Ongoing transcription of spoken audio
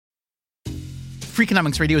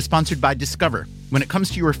Freakonomics Radio is sponsored by Discover. When it comes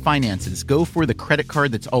to your finances, go for the credit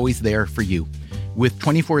card that's always there for you. With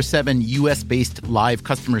 24/7 U.S.-based live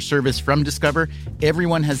customer service from Discover,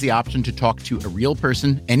 everyone has the option to talk to a real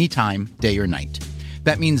person anytime, day or night.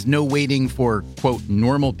 That means no waiting for, quote,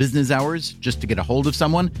 normal business hours just to get a hold of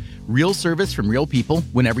someone. Real service from real people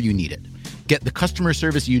whenever you need it. Get the customer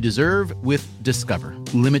service you deserve with Discover.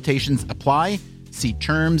 Limitations apply. See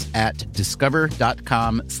terms at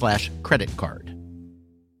discover.com/credit card.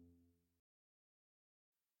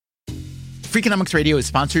 Freakonomics Radio is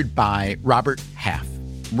sponsored by Robert Half.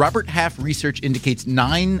 Robert Half research indicates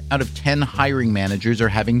 9 out of 10 hiring managers are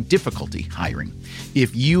having difficulty hiring.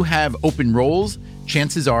 If you have open roles,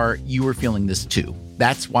 chances are you are feeling this too.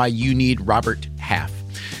 That's why you need Robert Half.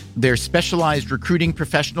 Their specialized recruiting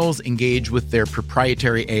professionals engage with their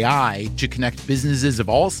proprietary AI to connect businesses of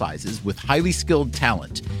all sizes with highly skilled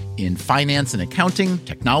talent in finance and accounting,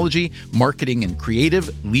 technology, marketing and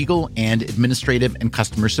creative, legal and administrative, and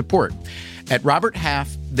customer support. At Robert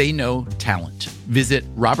Half, they know talent. Visit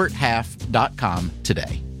roberthalf.com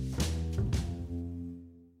today.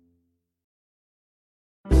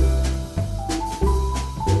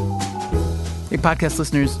 Hey, podcast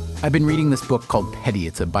listeners, I've been reading this book called Petty.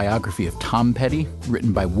 It's a biography of Tom Petty,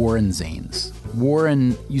 written by Warren Zanes.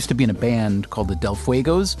 Warren used to be in a band called the Del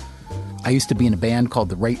Fuegos. I used to be in a band called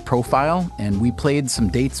The Right Profile, and we played some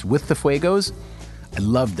dates with the Fuegos. I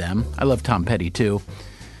loved them. I love Tom Petty, too.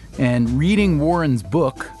 And reading Warren's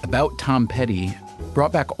book about Tom Petty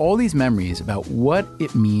brought back all these memories about what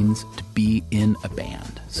it means to be in a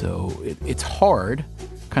band. So it's hard,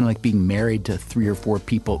 kind of like being married to 3 or 4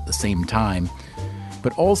 people at the same time.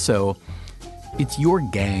 But also, it's your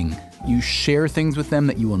gang. You share things with them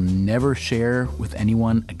that you will never share with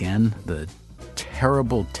anyone again. The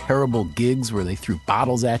terrible, terrible gigs where they threw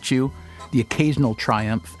bottles at you. The occasional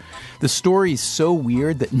triumph. The story is so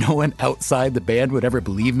weird that no one outside the band would ever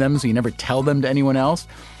believe them, so you never tell them to anyone else.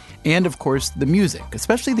 And, of course, the music,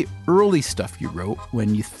 especially the early stuff you wrote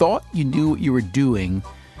when you thought you knew what you were doing,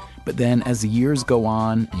 but then as the years go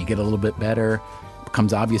on and you get a little bit better, it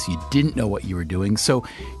becomes obvious you didn't know what you were doing. So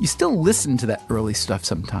you still listen to that early stuff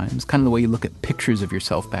sometimes, kind of the way you look at pictures of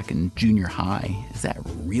yourself back in junior high. Is that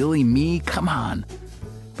really me? Come on.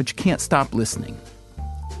 But you can't stop listening.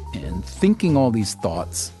 And thinking all these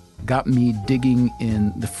thoughts got me digging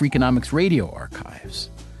in the Freakonomics Radio archives.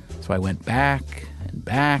 So I went back and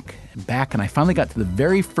back and back, and I finally got to the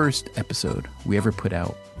very first episode we ever put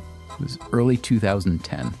out. It was early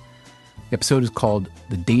 2010. The episode is called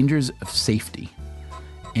The Dangers of Safety.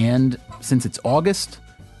 And since it's August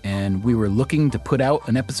and we were looking to put out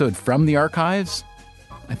an episode from the archives,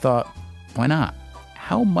 I thought, why not?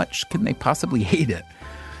 How much can they possibly hate it?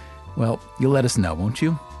 Well, you'll let us know, won't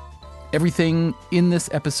you? Everything in this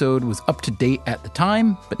episode was up to date at the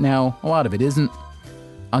time, but now a lot of it isn't.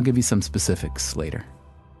 I'll give you some specifics later.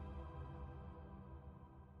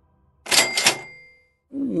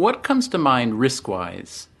 What comes to mind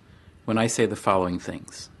risk-wise when I say the following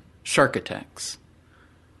things? Shark attacks.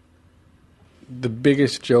 The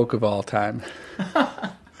biggest joke of all time.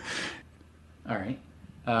 All right.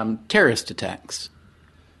 Terrorist attacks.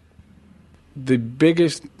 The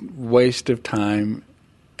biggest waste of time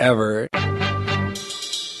ever.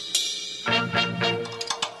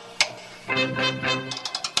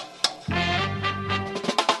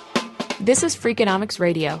 This is Freakonomics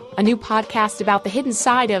Radio, a new podcast about the hidden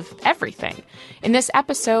side of everything. In this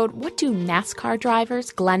episode, what do NASCAR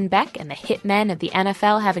drivers Glenn Beck and the hitmen of the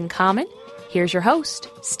NFL have in common? Here's your host,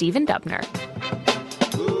 Stephen Dubner.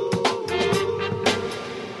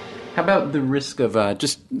 How about the risk of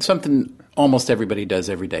just something almost everybody does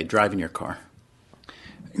every day, driving your car?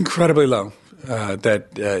 Incredibly low.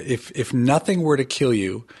 If nothing were to kill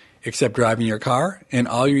you except driving your car, and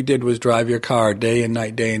all you did was drive your car day and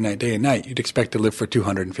night, day and night, day and night, you'd expect to live for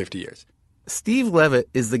 250 years. Steve Levitt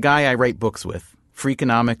is the guy I write books with,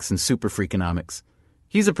 Freakonomics and Super Freakonomics.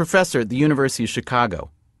 He's a professor at the University of Chicago,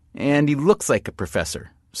 and he looks like a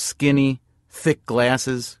professor. Skinny, thick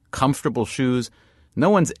glasses, comfortable shoes.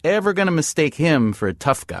 No one's ever going to mistake him for a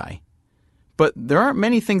tough guy. But there aren't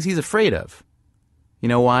many things he's afraid of. You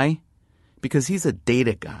know why? Because he's a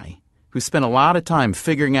data guy who spent a lot of time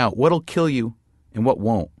figuring out what'll kill you and what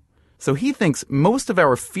won't. So he thinks most of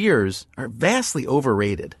our fears are vastly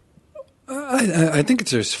overrated. I think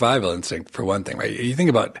it's your survival instinct, for one thing, right? You think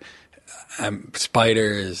about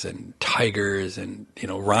spiders and tigers and,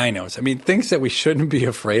 rhinos. I mean, things that we shouldn't be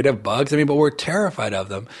afraid of, bugs. I mean, but we're terrified of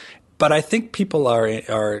them. But I think people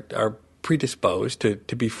are predisposed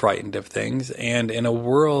to be frightened of things. And in a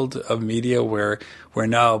world of media where we're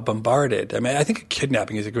now bombarded, I mean, I think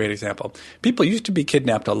kidnapping is a great example. People used to be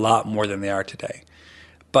kidnapped a lot more than they are today.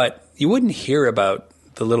 But you wouldn't hear about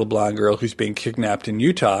the little blonde girl who's being kidnapped in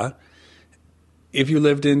Utah if you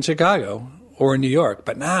lived in Chicago or in New York.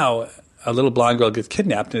 But now a little blonde girl gets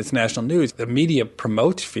kidnapped and it's national news. The media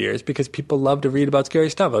promotes fears because people love to read about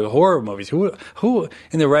scary stuff, like horror movies. Who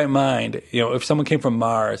in their right mind, if someone came from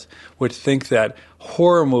Mars, would think that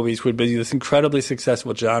horror movies would be this incredibly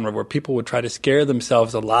successful genre where people would try to scare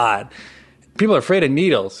themselves a lot? People are afraid of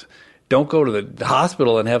needles. Don't go to the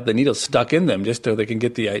hospital and have the needles stuck in them just so they can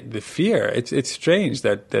get the fear. It's strange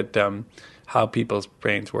that how people's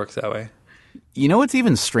brains works that way. You know what's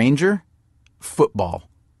even stranger? Football.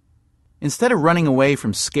 Instead of running away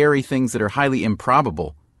from scary things that are highly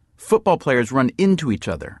improbable, football players run into each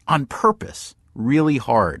other on purpose, really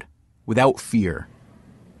hard, without fear.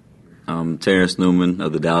 Terrence Newman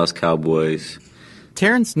of the Dallas Cowboys.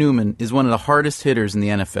 Terrence Newman is one of the hardest hitters in the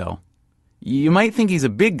NFL. You might think he's a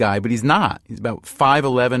big guy, but he's not. He's about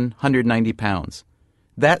 5'11", 190 pounds.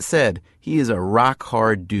 That said, he is a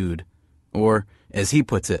rock-hard dude. Or, as he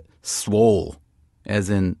puts it, swole,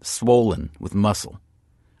 as in swollen with muscle.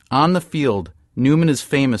 On the field, Newman is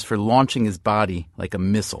famous for launching his body like a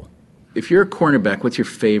missile. If you're a cornerback, what's your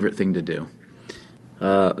favorite thing to do?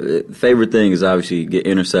 Favorite thing is obviously get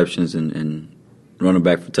interceptions and running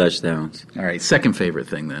back for touchdowns. All right, second favorite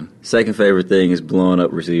thing then. Second favorite thing is blowing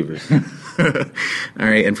up receivers. All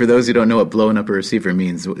right, and for those who don't know what blowing up a receiver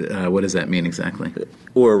means, what does that mean exactly?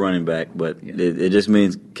 Or a running back, but it just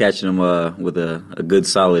means catching them with a good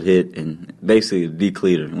solid hit and basically a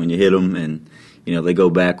decleater when you hit them and they go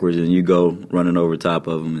backwards and you go running over top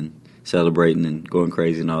of them and celebrating and going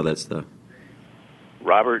crazy and all that stuff.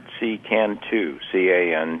 Robert C. Cantu,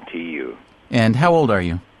 C-A-N-T-U. And how old are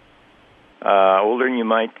you? Older than you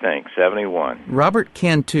might think, 71. Robert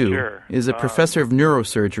Cantu is a professor of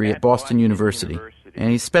neurosurgery at Boston University,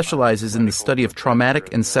 and he specializes in the study of traumatic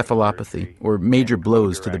encephalopathy, or major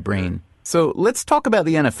blows to the brain. So let's talk about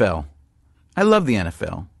the NFL. I love the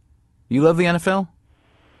NFL. You love the NFL?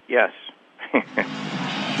 Yes.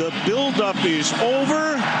 The build-up is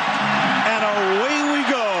over, and away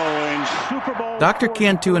we go in Super Bowl. Dr.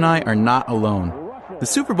 Cantu and I are not alone. The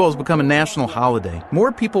Super Bowl has become a national holiday.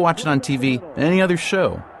 More people watch it on TV than any other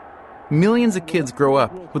show. Millions of kids grow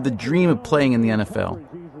up with the dream of playing in the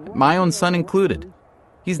NFL. My own son included.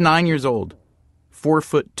 He's 9 years old,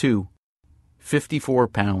 4'2", 54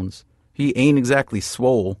 pounds. He ain't exactly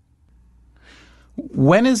swole.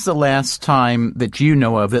 When is the last time that you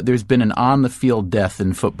know of that there's been an on-the-field death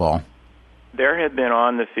in football? There have been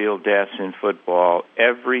on-the-field deaths in football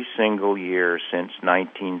every single year since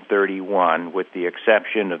 1931, with the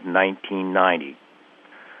exception of 1990.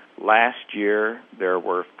 Last year, there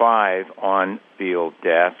were 5 on-field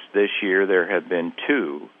deaths. This year, there have been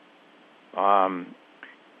 2.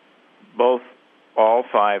 All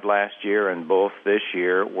 5 last year and both this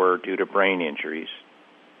year were due to brain injuries.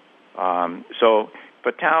 So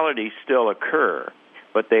fatalities still occur,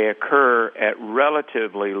 but they occur at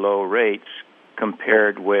relatively low rates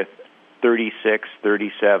compared with 36,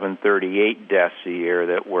 37, 38 deaths a year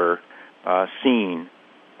that were seen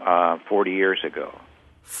 40 years ago.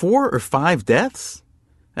 4 or 5 deaths?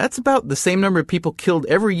 That's about the same number of people killed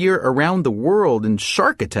every year around the world in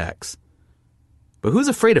shark attacks. But who's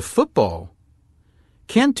afraid of football?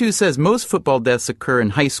 Cantu says most football deaths occur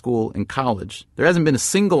in high school and college. There hasn't been a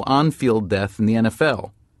single on-field death in the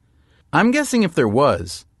NFL. I'm guessing if there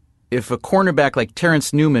was, if a cornerback like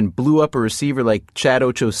Terrence Newman blew up a receiver like Chad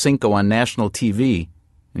Ochocinco on national TV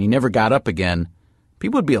and he never got up again,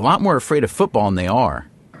 people would be a lot more afraid of football than they are.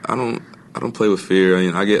 I don't play with fear.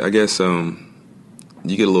 I guess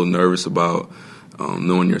you get a little nervous about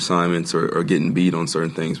knowing your assignments or getting beat on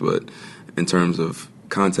certain things, but in terms of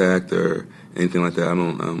contact or anything like that,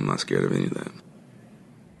 I'm not scared of any of that.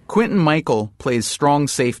 Quentin Michael plays strong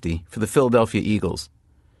safety for the Philadelphia Eagles.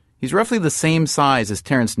 He's roughly the same size as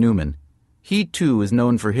Terrence Newman. He, too, is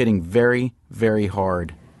known for hitting very, very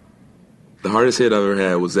hard. The hardest hit I've ever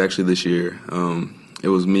had was actually this year. It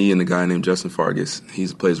was me and a guy named Justin Fargas. He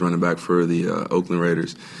plays running back for the Oakland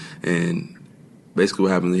Raiders. And basically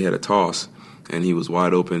what happened, he had a toss, and he was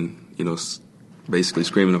wide open, basically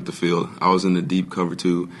screaming up the field. I was in the deep cover,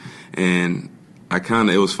 too. And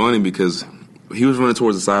it was funny because he was running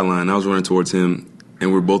towards the sideline, I was running towards him,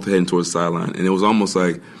 and we were both heading towards the sideline. And it was almost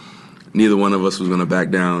like neither one of us was going to back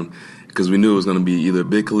down because we knew it was going to be either a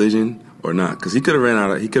big collision or not. Because he could have ran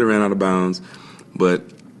out of bounds, but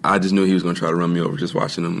I just knew he was going to try to run me over just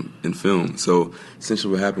watching him in film. So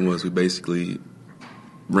essentially what happened was we basically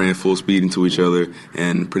ran full speed into each other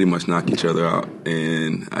and pretty much knocked each other out.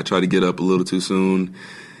 And I tried to get up a little too soon,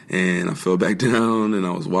 and I fell back down, and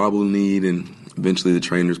I was wobbly-kneed, and eventually the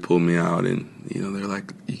trainers pulled me out, and, they're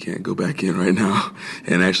like, you can't go back in right now.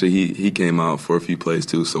 And actually, he came out for a few plays,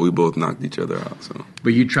 too, so we both knocked each other out. So,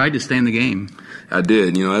 but you tried to stay in the game. I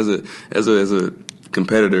did. As a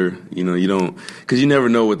competitor, you don't, because you never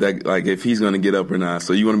know what that, like, if he's going to get up or not.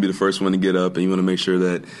 So you want to be the first one to get up, and you want to make sure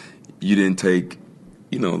that you didn't take,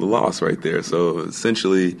 the loss right there. So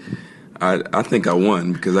essentially, I think I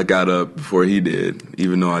won because I got up before he did,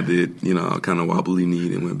 even though I did, kind of wobbly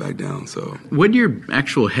kneed and went back down. So, what did your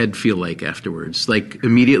actual head feel like afterwards? Like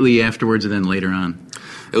immediately afterwards, and then later on?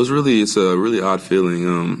 It's a really odd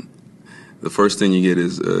feeling. The first thing you get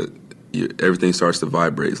is everything starts to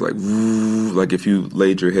vibrate. It's like if you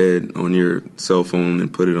laid your head on your cell phone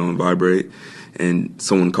and put it on vibrate, and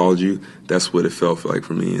someone called you. That's what it felt like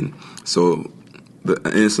for me. And so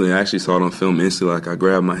instantly, I actually saw it on film. Instantly, like I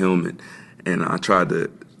grabbed my helmet and I tried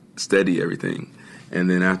to steady everything. And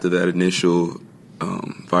then after that initial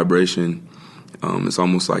vibration, it's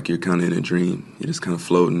almost like you're kind of in a dream. You're just kind of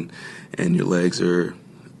floating, and your legs are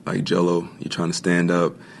like jello. You're trying to stand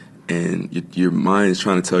up, and your mind is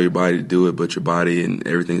trying to tell your body to do it, but your body and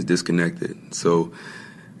everything's disconnected. So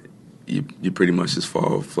you pretty much just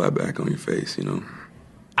fall flat back on your face,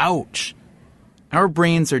 Ouch. Our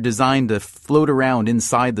brains are designed to float around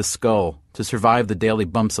inside the skull to survive the daily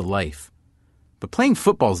bumps of life. But playing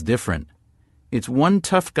football's different. It's one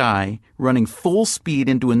tough guy running full speed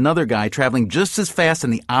into another guy traveling just as fast in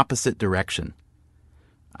the opposite direction.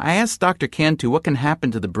 I asked Dr. Cantu what can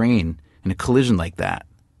happen to the brain in a collision like that.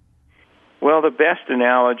 Well, the best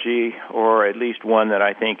analogy, or at least one that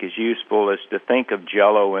I think is useful, is to think of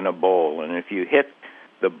Jell-O in a bowl. And if you hit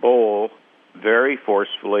the bowl very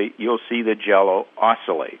forcefully, you'll see the Jell-O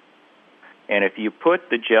oscillate. And if you put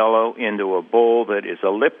the Jell-O into a bowl that is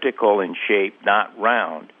elliptical in shape, not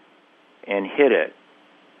round, and hit it,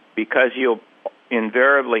 because you'll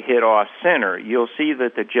invariably hit off center, you'll see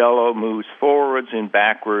that the Jell-O moves forwards and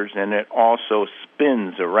backwards, and it also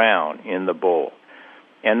spins around in the bowl.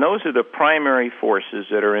 And those are the primary forces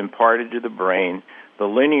that are imparted to the brain. The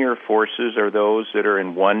linear forces are those that are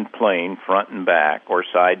in one plane, front and back, or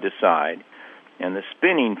side to side. And the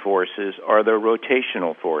spinning forces are the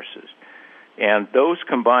rotational forces. And those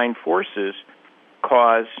combined forces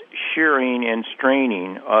cause shearing and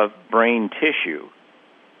straining of brain tissue.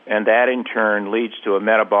 And that, in turn, leads to a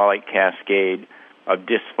metabolic cascade of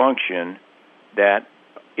dysfunction that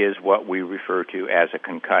is what we refer to as a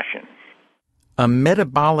concussion. A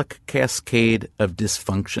metabolic cascade of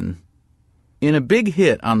dysfunction. In a big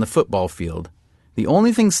hit on the football field, the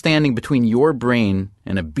only thing standing between your brain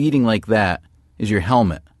and a beating like that is your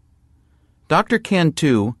helmet. Dr.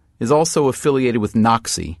 Cantu is also affiliated with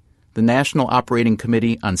NOCSE, the National Operating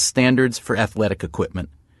Committee on Standards for Athletic Equipment.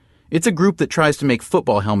 It's a group that tries to make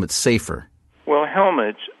football helmets safer. Well,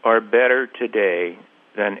 helmets are better today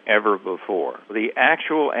than ever before. The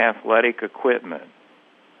actual athletic equipment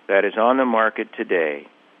that is on the market today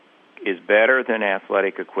is better than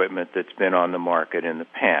athletic equipment that's been on the market in the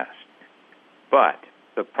past. But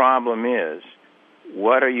the problem is,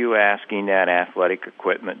 what are you asking that athletic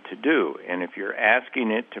equipment to do? And if you're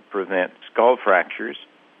asking it to prevent skull fractures,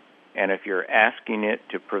 and if you're asking it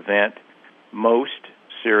to prevent most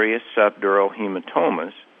serious subdural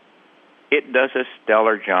hematomas, it does a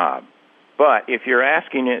stellar job. But if you're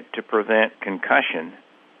asking it to prevent concussion,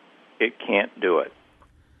 it can't do it.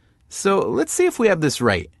 So let's see if we have this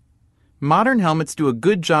right. Modern helmets do a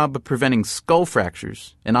good job of preventing skull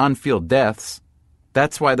fractures and on-field deaths.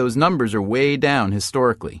 That's why those numbers are way down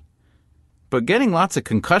historically. But getting lots of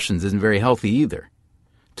concussions isn't very healthy either.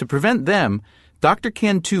 To prevent them, Dr.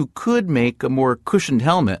 Cantu could make a more cushioned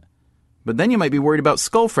helmet, but then you might be worried about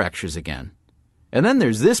skull fractures again. And then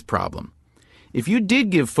there's this problem. If you did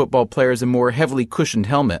give football players a more heavily cushioned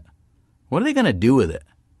helmet, what are they going to do with it?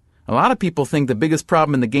 A lot of people think the biggest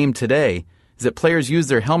problem in the game today is that players use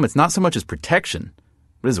their helmets not so much as protection,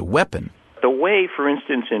 but as a weapon. The way, for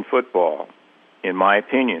instance, in football, in my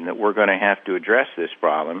opinion, that we're going to have to address this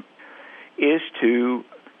problem is to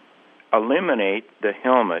eliminate the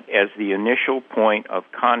helmet as the initial point of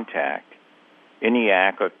contact in the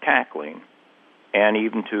act of tackling, and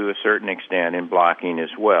even to a certain extent in blocking as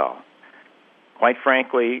well. Quite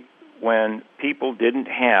frankly, when people didn't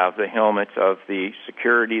have the helmets of the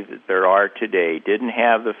security that there are today, didn't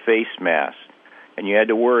have the face mask, and you had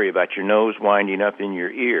to worry about your nose winding up in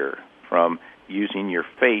your ear from using your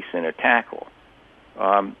face in a tackle,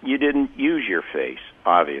 you didn't use your face,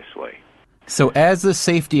 obviously. So as the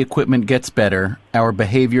safety equipment gets better, our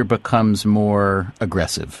behavior becomes more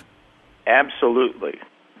aggressive. Absolutely.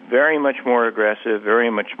 Very much more aggressive,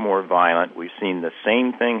 very much more violent. We've seen the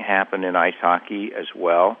same thing happen in ice hockey as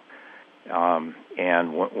well. And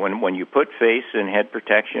when you put face and head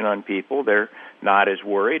protection on people, they're not as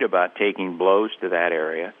worried about taking blows to that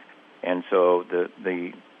area. And so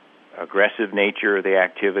the aggressive nature of the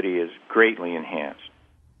activity is greatly enhanced.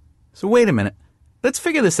 So wait a minute. Let's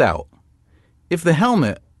figure this out. If the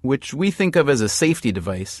helmet, which we think of as a safety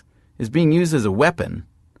device, is being used as a weapon,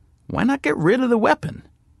 why not get rid of the weapon?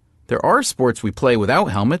 There are sports we play without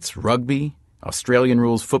helmets, rugby, Australian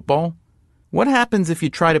rules football. What happens if you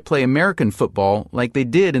try to play American football like they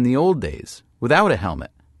did in the old days, without a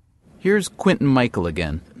helmet? Here's Quentin Michael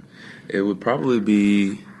again. It would probably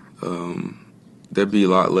be, there'd be a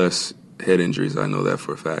lot less head injuries, I know that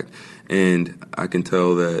for a fact. And I can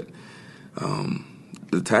tell that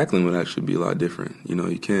the tackling would actually be a lot different. You know,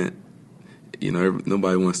 you can't,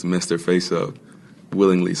 nobody wants to mess their face up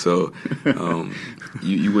willingly. So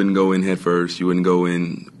you wouldn't go in head first. You wouldn't go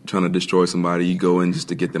in trying to destroy somebody. You go in just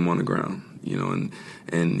to get them on the ground,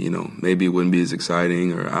 and maybe it wouldn't be as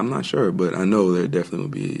exciting, or I'm not sure, but I know there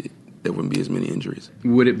wouldn't be as many injuries.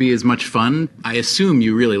 Would it be as much fun? I assume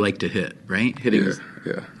you really like to hit, right? Hitting.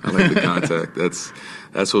 Yeah. I like the contact. That's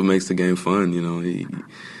what makes the game fun. You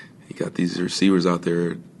got these receivers out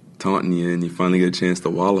there taunting you, and you finally get a chance to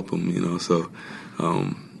wallop them. So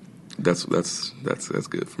that's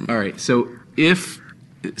good for me. All right. So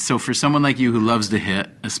for someone like you who loves to hit,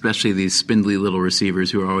 especially these spindly little receivers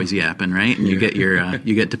who are always yapping, right? And you get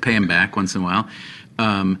you get to pay them back once in a while.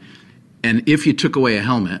 And if you took away a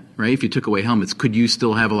helmet, right? If you took away helmets, could you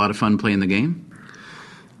still have a lot of fun playing the game?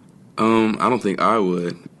 I don't think I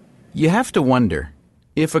would. You have to wonder,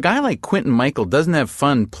 if a guy like Quentin Michael doesn't have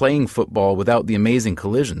fun playing football without the amazing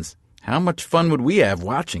collisions, how much fun would we have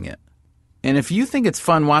watching it? And if you think it's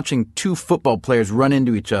fun watching two football players run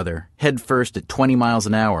into each other head first at 20 miles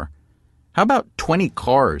an hour, how about 20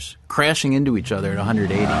 cars crashing into each other at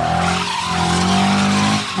 180?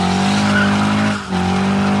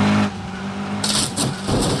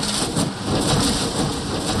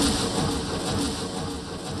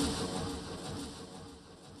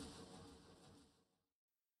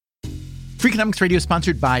 Freakonomics Radio is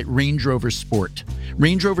sponsored by Range Rover Sport.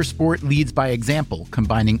 Range Rover Sport leads by example,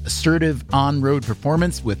 combining assertive on-road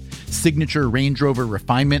performance with signature Range Rover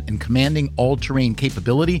refinement and commanding all-terrain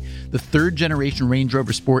capability. The third-generation Range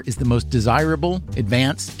Rover Sport is the most desirable,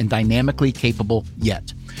 advanced, and dynamically capable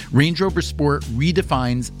yet. Range Rover Sport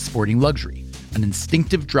redefines sporting luxury, an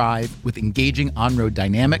instinctive drive with engaging on-road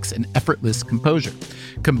dynamics and effortless composure.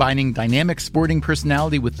 Combining dynamic sporting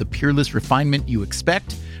personality with the peerless refinement you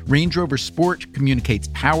expect, Range Rover Sport communicates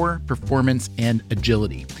power, performance, and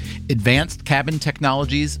agility. Advanced cabin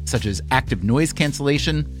technologies such as active noise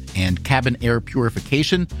cancellation and cabin air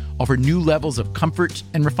purification offer new levels of comfort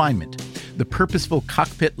and refinement. The purposeful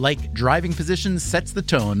cockpit-like driving position sets the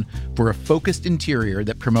tone for a focused interior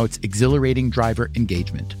that promotes exhilarating driver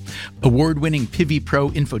engagement. Award-winning Pivi Pro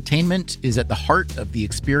infotainment is at the heart of the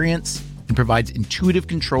experience and provides intuitive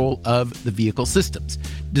control of the vehicle systems.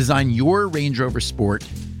 Design your Range Rover Sport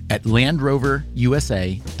at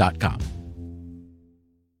LandRoverUSA.com.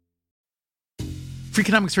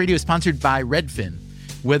 Freakonomics Radio is sponsored by Redfin.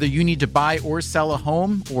 Whether you need to buy or sell a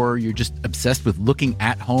home, or you're just obsessed with looking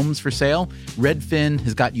at homes for sale, Redfin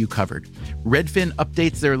has got you covered. Redfin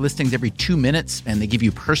updates their listings every 2 minutes, and they give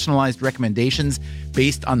you personalized recommendations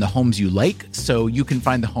based on the homes you like, so you can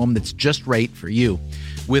find the home that's just right for you.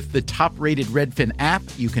 With the top-rated Redfin app,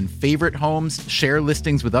 you can favorite homes, share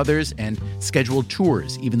listings with others, and schedule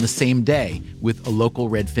tours even the same day with a local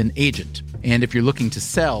Redfin agent. And if you're looking to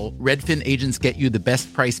sell, Redfin agents get you the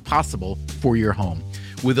best price possible for your home.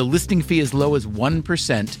 With a listing fee as low as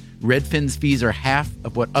 1%, Redfin's fees are half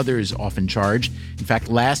of what others often charge. In fact,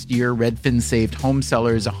 last year, Redfin saved home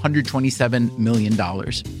sellers $127 million.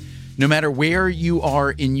 No matter where you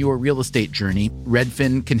are in your real estate journey,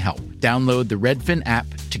 Redfin can help. Download the Redfin app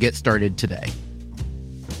to get started today.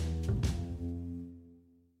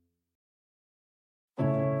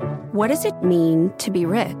 What does it mean to be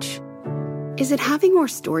rich? Is it having more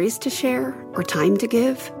stories to share or time to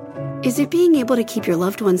give? Is it being able to keep your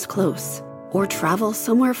loved ones close or travel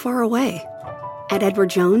somewhere far away? At Edward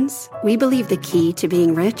Jones, we believe the key to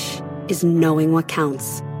being rich is knowing what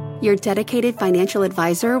counts. Your dedicated financial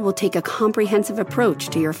advisor will take a comprehensive approach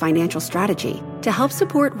to your financial strategy to help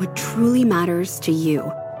support what truly matters to you.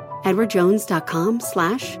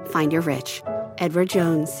 EdwardJones.com/findyourrich. Edward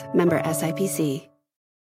Jones, member SIPC.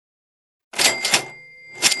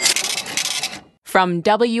 From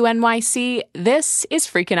WNYC, this is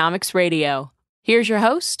Freakonomics Radio. Here's your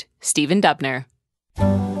host, Stephen Dubner.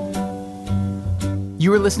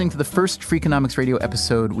 You are listening to the first Freakonomics Radio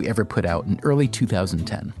episode we ever put out in early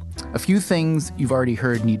 2010. A few things you've already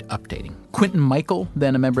heard need updating. Quentin Michael,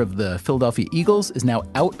 then a member of the Philadelphia Eagles, is now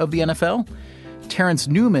out of the NFL. Terrence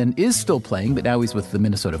Newman is still playing, but now he's with the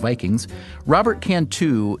Minnesota Vikings. Robert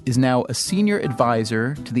Cantu is now a senior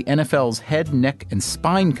advisor to the NFL's Head, Neck, and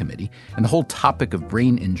Spine Committee, and the whole topic of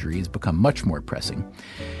brain injury has become much more pressing.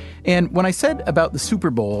 And when I said about the Super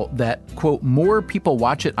Bowl that, quote, more people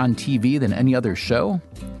watch it on TV than any other show,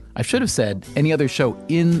 I should have said any other show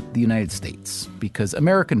in the United States, because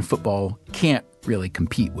American football can't really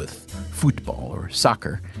compete with football or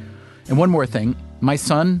soccer. And one more thing, my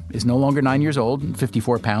son is no longer 9 years old and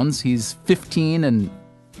 54 pounds. He's 15 and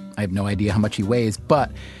I have no idea how much he weighs,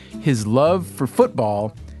 but his love for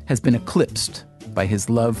football has been eclipsed by his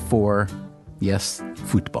love for, yes,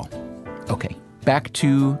 football. Okay, back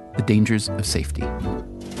to the dangers of safety.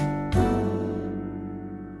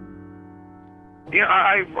 You know,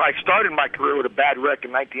 I started my career with a bad wreck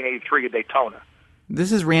in 1983 at Daytona.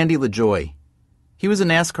 This is Randy LaJoie. He was a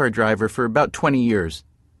NASCAR driver for about 20 years.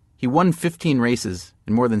 He won 15 races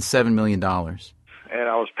and more than $7 million. And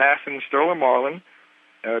I was passing Sterling Marlin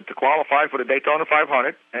to qualify for the Daytona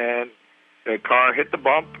 500, and the car hit the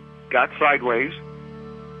bump, got sideways,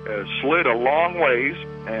 slid a long ways,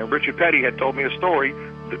 and Richard Petty had told me a story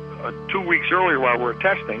 2 weeks earlier while we were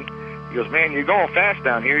testing. He goes, man, you're going fast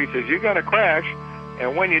down here. He says, you're going to crash,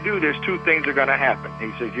 and when you do, there's two things are going to happen.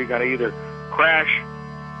 He says, you're going to either crash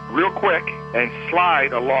real quick and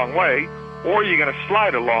slide a long way, or you're going to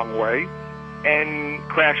slide a long way and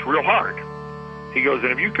crash real hard. He goes,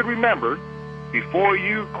 and if you could remember, before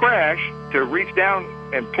you crash, to reach down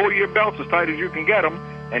and pull your belts as tight as you can get them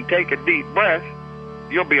and take a deep breath,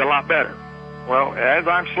 you'll be a lot better. Well, as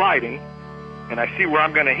I'm sliding and I see where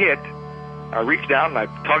I'm going to hit, I reach down and I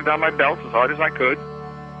tugged on my belts as hard as I could.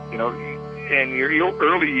 You know, in your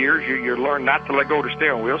early years, you learn not to let go of the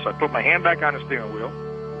steering wheel, so I put my hand back on the steering wheel.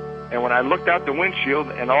 And when I looked out the windshield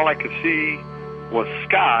and all I could see was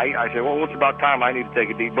sky, I said, well, it's about time I need to take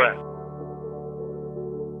a deep breath.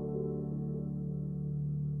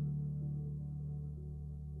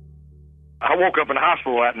 I woke up in the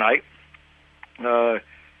hospital that night,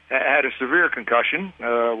 had a severe concussion,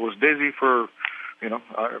 was dizzy for,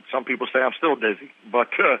 some people say I'm still dizzy, but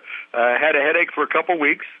had a headache for a couple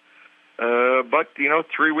weeks. But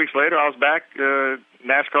 3 weeks later, I was back,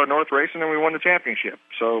 NASCAR North racing, and we won the championship.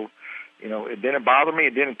 So, it didn't bother me,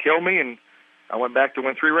 it didn't kill me, and I went back to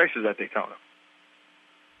win 3 races at Daytona.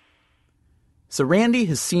 So Randy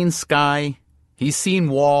has seen sky, he's seen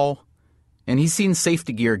wall, and he's seen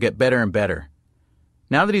safety gear get better and better.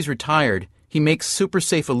 Now that he's retired, he makes super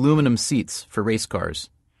safe aluminum seats for race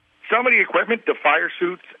cars. Some of the equipment, the fire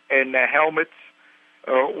suits and the helmets,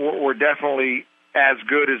 were definitely as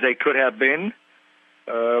good as they could have been.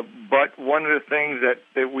 But one of the things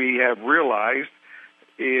that we have realized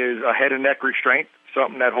is a head and neck restraint,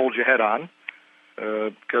 something that holds your head on.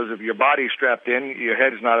 Because if your body's strapped in, your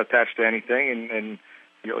head is not attached to anything, and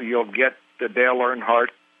you'll get the Dale Earnhardt,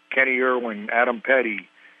 Kenny Irwin, Adam Petty,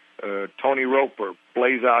 Tony Roper,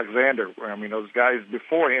 Blaze Alexander. I mean, those guys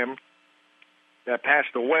before him that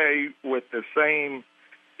passed away with the same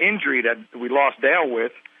injury that we lost Dale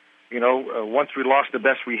with. Once we lost the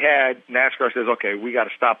best we had, NASCAR says, okay, we got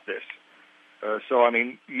to stop this. So,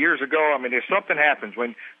 years ago, if something happens,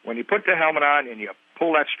 when you put the helmet on and you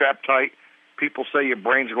pull that strap tight, people say your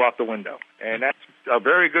brains go out the window. And that's a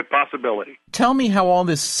very good possibility. Tell me how all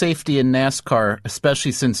this safety in NASCAR,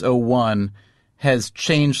 especially since 2001, has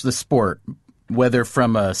changed the sport, whether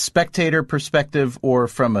from a spectator perspective or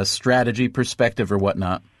from a strategy perspective or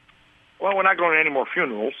whatnot. Well, we're not going to any more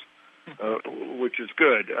funerals, which is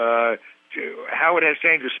good. How it has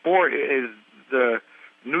changed the sport is the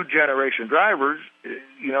new generation drivers,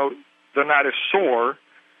 they're not as sore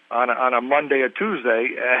on a Monday or Tuesday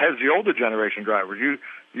as the older generation drivers.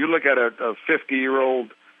 You look at a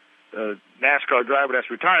 50-year-old NASCAR driver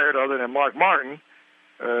that's retired, other than Mark Martin,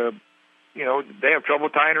 they have trouble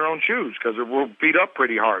tying their own shoes because they're beat up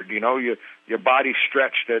pretty hard. Your body's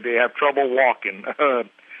stretched. They have trouble walking.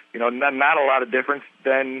 Not a lot of difference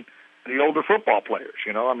than the older football players.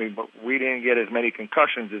 But we didn't get as many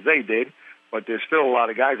concussions as they did. But there's still a lot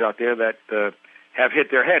of guys out there that have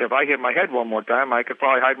hit their head. If I hit my head one more time, I could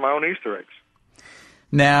probably hide my own Easter eggs.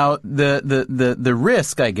 Now, the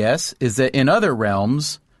risk, I guess, is that in other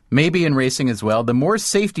realms, Maybe in racing as well, the more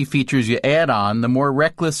safety features you add on, the more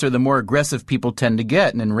reckless or the more aggressive people tend to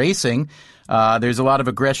get. And in racing, there's a lot of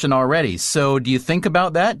aggression already. So do you think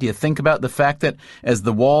about that? Do you think about the fact that as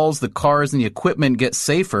the walls, the cars, and the equipment get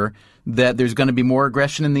safer, that there's going to be more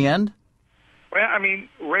aggression in the end? Well, I mean,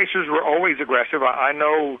 racers were always aggressive. I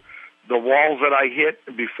know the walls that I hit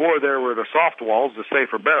before there were the soft walls, the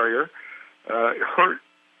safer barrier, hurt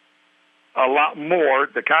a lot more.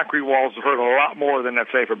 The concrete walls hurt a lot more than that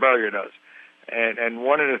safer barrier does. And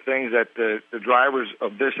one of the things that the drivers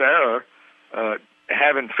of this era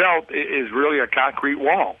haven't felt is really a concrete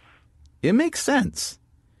wall. It makes sense.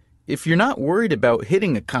 If you're not worried about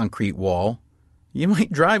hitting a concrete wall, you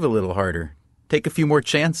might drive a little harder, take a few more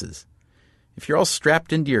chances. If you're all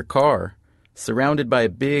strapped into your car, surrounded by a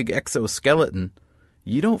big exoskeleton,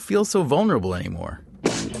 you don't feel so vulnerable anymore.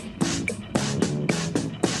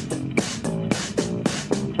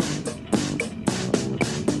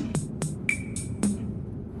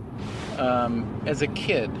 As a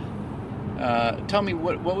kid, tell me,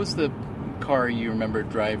 what was the car you remember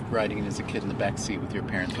riding in as a kid in the back seat with your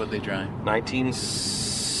parents? What did they drive?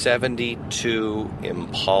 1972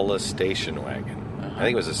 Impala station wagon. I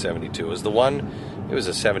think it was a 72. It was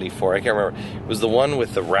a 74. I can't remember. It was the one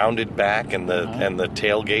with the rounded back and the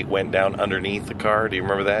tailgate went down underneath the car. Do you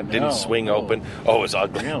remember that? No. Didn't swing open. Oh, it was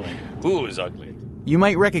ugly. Really? Ooh, it was ugly. You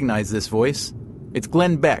might recognize this voice. It's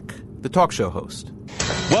Glenn Beck, the talk show host.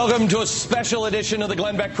 Welcome to a special edition of the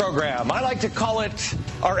Glenn Beck program. I like to call it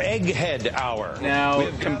our Egghead Hour. Now,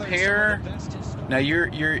 compare... Now, your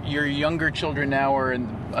younger children now are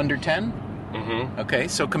under 10? Mm-hmm. Okay,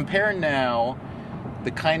 so compare now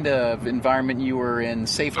the kind of environment you were in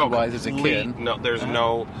safety-wise as a kid. No, there's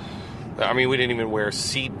no... I mean, we didn't even wear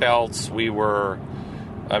seat belts. We were...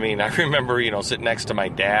 I mean, I remember, sitting next to my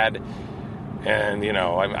dad, and,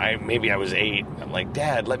 maybe I was 8. I'm like,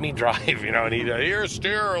 Dad, let me drive, and he'd, here,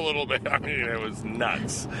 steer a little bit. I mean, it was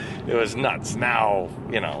nuts. It was nuts. Now,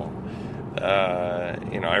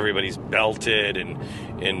 everybody's belted and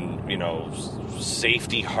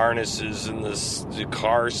safety harnesses in the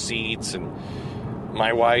car seats. And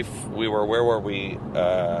my wife, where were we?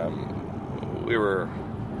 We were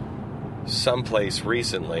someplace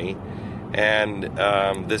recently, and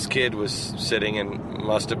this kid was sitting and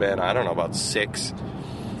must have been, I don't know, about 6.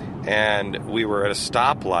 And we were at a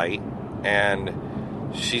stoplight,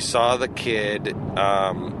 and she saw the kid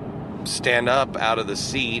stand up out of the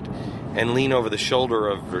seat and lean over the shoulder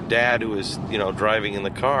of her dad, who was, driving in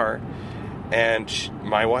the car. And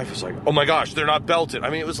my wife was like, oh my gosh, they're not belted. I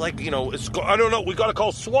mean, it was like, I don't know, we got to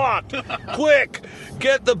call SWAT. Quick,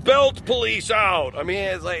 get the belt police out. I mean,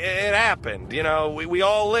 it's like, it happened. We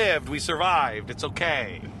all lived, we survived. It's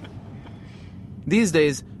okay. These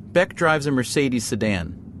days, Beck drives a Mercedes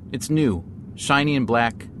sedan. It's new, shiny and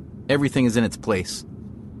black. Everything is in its place.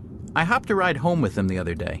 I hopped a ride home with him the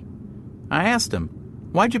other day. I asked him,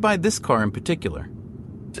 why'd you buy this car in particular?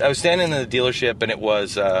 I was standing in the dealership, and it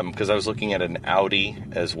was because I was looking at an Audi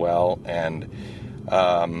as well, and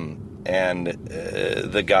the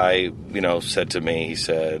guy, said to me, he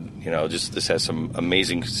said, just this has some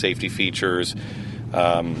amazing safety features.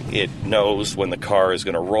 It knows when the car is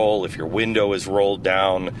going to roll. If your window is rolled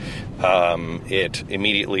down, it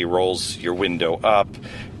immediately rolls your window up.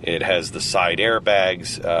 It has the side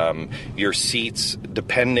airbags. Your seats,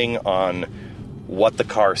 depending on what the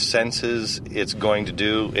car senses it's going to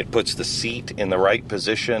do, it puts the seat in the right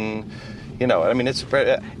position.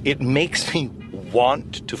 It makes me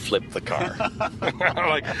want to flip the car.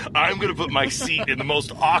 Like, I'm going to put my seat in the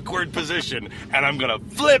most awkward position, and I'm going to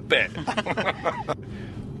flip it.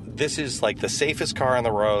 This is like the safest car on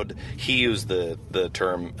the road. He used the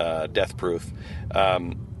term death-proof.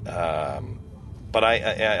 But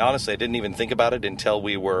I honestly, I didn't even think about it until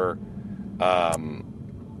we were...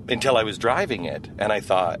 until I was driving it, and I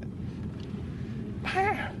thought,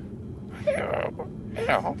 I'm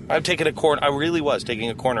taking a corner. I really was taking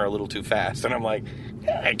a corner a little too fast, and I'm like,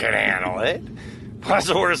 I can handle it. What's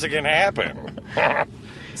the worst that can happen?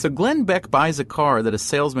 So Glenn Beck buys a car that a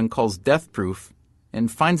salesman calls death-proof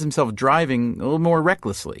and finds himself driving a little more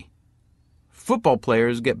recklessly. Football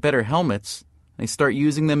players get better helmets. They start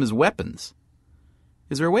using them as weapons.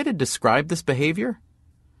 Is there a way to describe this behavior?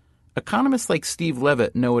 Economists like Steve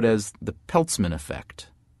Levitt know it as the Peltzman effect.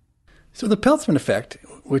 So the Peltzman effect,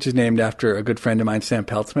 which is named after a good friend of mine, Sam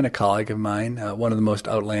Peltzman, a colleague of mine, one of the most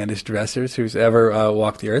outlandish dressers who's ever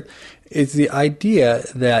walked the earth, is the idea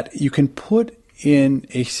that you can put in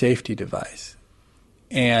a safety device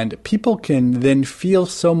and people can then feel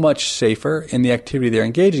so much safer in the activity they're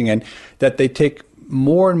engaging in that they take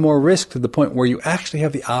more and more risk to the point where you actually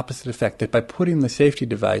have the opposite effect, that by putting the safety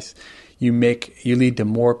device, you lead to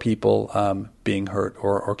more people being hurt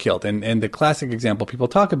or killed. And the classic example people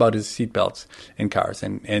talk about is seatbelts in cars.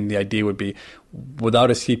 And the idea would be,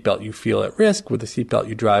 without a seatbelt, you feel at risk. With a seatbelt,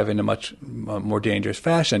 you drive in a much more dangerous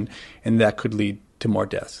fashion, and that could lead to more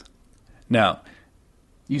deaths. Now,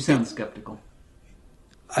 you sound skeptical.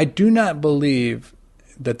 I do not believe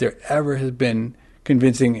that there ever has been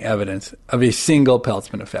convincing evidence of a single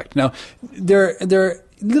Peltzman effect. Now, there are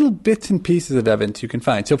little bits and pieces of evidence you can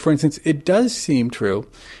find. So, for instance, it does seem true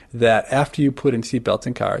that after you put in seatbelts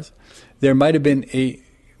in cars, there might have been a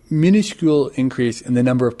minuscule increase in the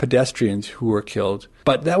number of pedestrians who were killed,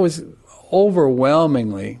 but that was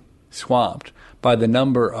overwhelmingly swamped by the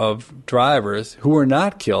number of drivers who were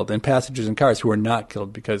not killed and passengers in cars who were not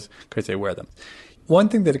killed because they wear them. One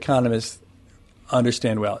thing that economists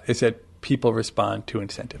understand well is that people respond to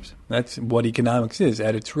incentives. That's what economics is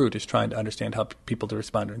at its root, is trying to understand how people to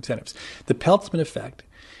respond to incentives. The Peltzman effect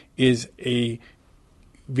is a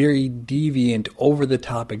very deviant,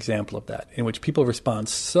 over-the-top example of that, in which people respond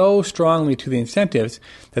so strongly to the incentives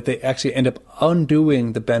that they actually end up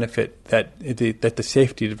undoing the benefit that the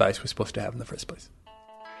safety device was supposed to have in the first place.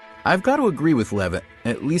 I've got to agree with Levitt,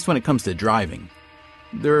 at least when it comes to driving.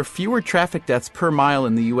 There are fewer traffic deaths per mile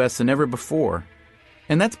in the U.S. than ever before.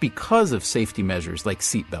 And that's because of safety measures like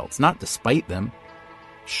seatbelts, not despite them.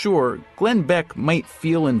 Sure, Glenn Beck might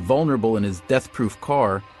feel invulnerable in his death-proof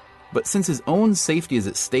car, but since his own safety is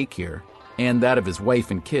at stake here, and that of his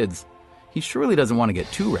wife and kids, he surely doesn't want to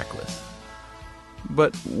get too reckless.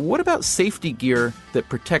 But what about safety gear that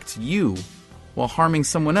protects you while harming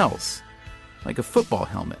someone else, like a football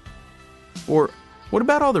helmet? Or what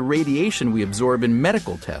about all the radiation we absorb in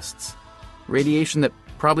medical tests? Radiation that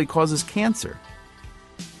probably causes cancer?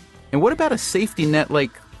 And what about a safety net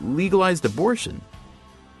like legalized abortion?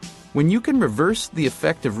 When you can reverse the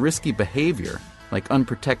effect of risky behavior, like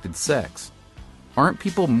unprotected sex, aren't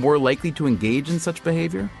people more likely to engage in such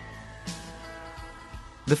behavior?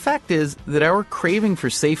 The fact is that our craving for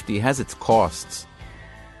safety has its costs.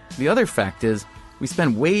 The other fact is we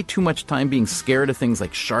spend way too much time being scared of things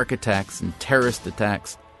like shark attacks and terrorist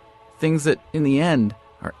attacks, things that, in the end,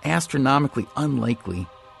 are astronomically unlikely.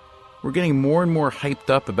 We're getting more and more hyped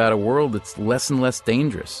up about a world that's less and less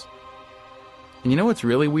dangerous. And you know what's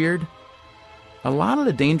really weird? A lot of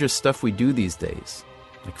the dangerous stuff we do these days,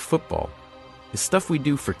 like football, is stuff we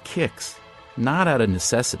do for kicks, not out of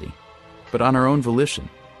necessity, but on our own volition.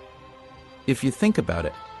 If you think about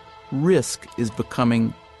it, risk is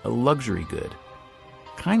becoming a luxury good,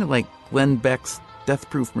 kind of like Glenn Beck's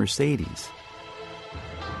death-proof Mercedes.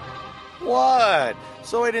 What?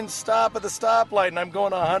 So I didn't stop at the stoplight and I'm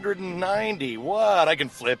going 190. What? I can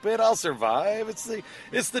flip it. I'll survive.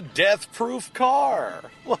 It's the death-proof car.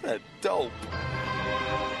 What a dope.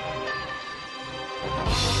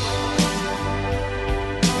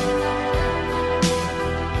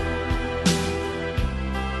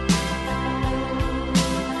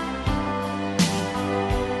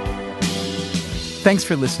 Thanks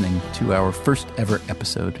for listening to our first ever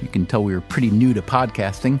episode. You can tell we were pretty new to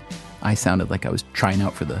podcasting. I sounded like I was trying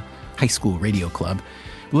out for the high school radio club.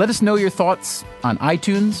 Let us know your thoughts on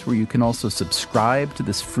iTunes, where you can also subscribe to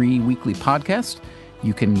this free weekly podcast.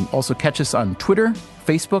 You can also catch us on Twitter,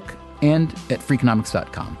 Facebook, and at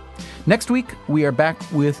Freakonomics.com. Next week, we are back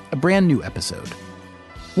with a brand new episode.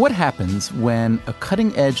 What happens when a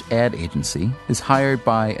cutting-edge ad agency is hired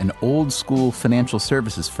by an old-school financial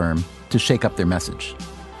services firm to shake up their message?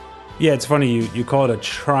 Yeah, it's funny. You call it a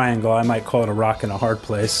triangle. I might call it a rock and a hard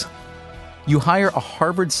place. You hire a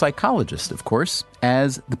Harvard psychologist, of course,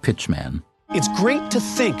 as the pitch man. It's great to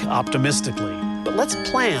think optimistically, but let's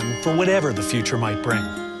plan for whatever the future might bring.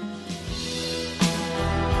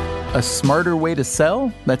 A smarter way to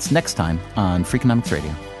sell? That's next time on Freakonomics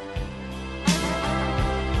Radio.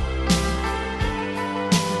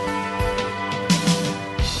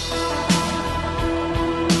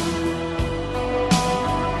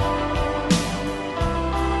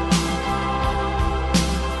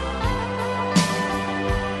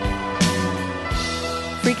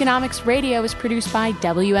 Freakonomics Radio is produced by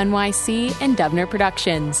WNYC and Dubner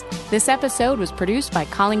Productions. This episode was produced by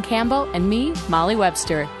Colin Campbell and me, Molly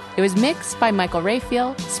Webster. It was mixed by Michael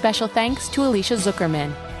Rayfield. Special thanks to Alicia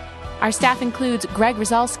Zuckerman. Our staff includes Greg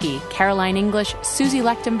Rozalski, Caroline English, Susie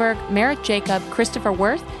Lechtenberg, Merritt Jacob, Christopher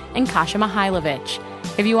Worth, and Kasia Mihailovich.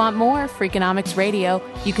 If you want more Freakonomics Radio,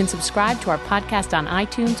 you can subscribe to our podcast on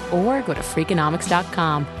iTunes or go to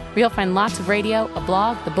Freakonomics.com, where you'll find lots of radio, a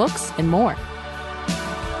blog, the books, and more.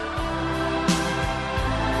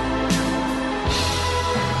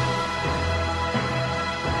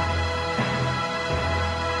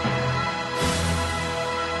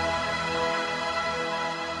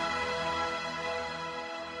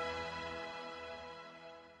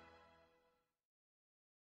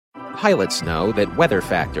 Pilots know that weather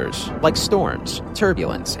factors, like storms,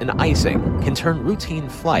 turbulence, and icing, can turn routine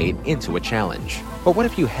flight into a challenge. But what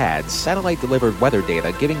if you had satellite-delivered weather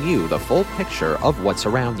data giving you the full picture of what's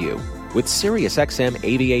around you? With SiriusXM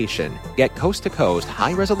Aviation, get coast-to-coast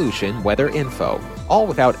high-resolution weather info, all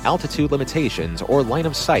without altitude limitations or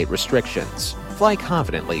line-of-sight restrictions. Fly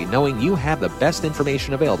confidently knowing you have the best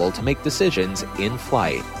information available to make decisions in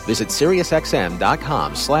flight. Visit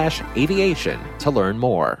SiriusXM.com/aviation to learn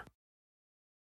more.